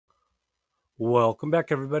Welcome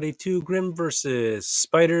back, everybody, to Grim versus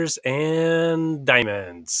Spiders and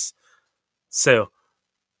Diamonds. So,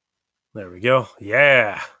 there we go.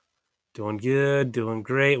 Yeah, doing good, doing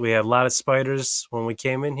great. We had a lot of spiders when we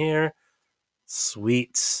came in here.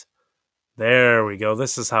 Sweet. There we go.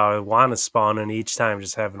 This is how I want to spawn in each time,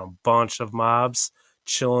 just having a bunch of mobs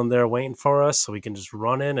chilling there waiting for us so we can just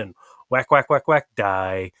run in and whack, whack, whack, whack,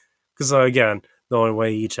 die. Because, again, the only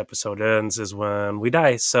way each episode ends is when we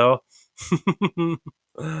die, so...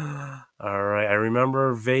 All right, I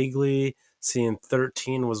remember vaguely seeing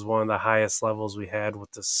 13 was one of the highest levels we had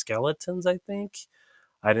with the skeletons, I think.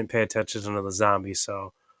 I didn't pay attention to the zombies,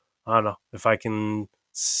 so I don't know if I can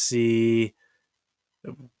see,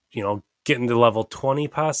 getting to level 20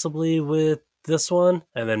 possibly with this one,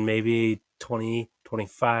 and then maybe 20,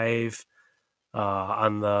 25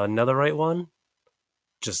 on the netherite one,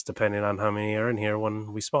 just depending on how many are in here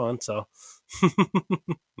when we spawn, so...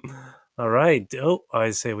 All right. Oh,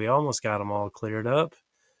 I say we almost got them all cleared up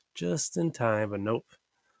just in time, but nope.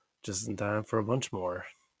 Just in time for a bunch more.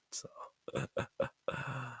 So,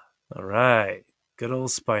 all right. Good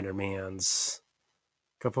old Spider-Mans.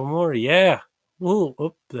 Couple more. Yeah. Woo.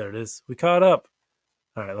 Oh, there it is. We caught up.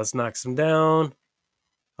 All right. Let's knock some down.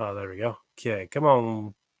 Oh, there we go. Okay. Come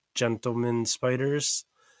on, gentlemen spiders.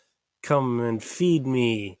 Come and feed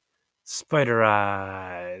me. Spider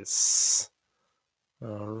eyes.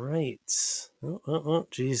 All right. Oh,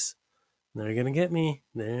 jeez. They're going to get me.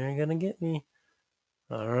 They're going to get me.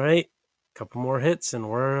 All right. Couple more hits and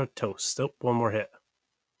we're toast. Oh, one more hit.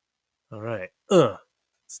 All right.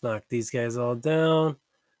 Let's knock these guys all down.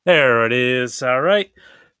 There it is. All right.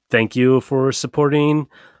 Thank you for supporting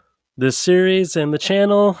this series and the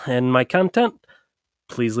channel and my content.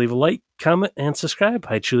 Please leave a like, comment, and subscribe.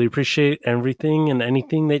 I truly appreciate everything and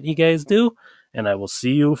anything that you guys do. And I will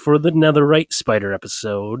see you for the Netherite Spider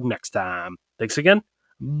episode next time. Thanks again.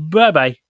 Bye-bye.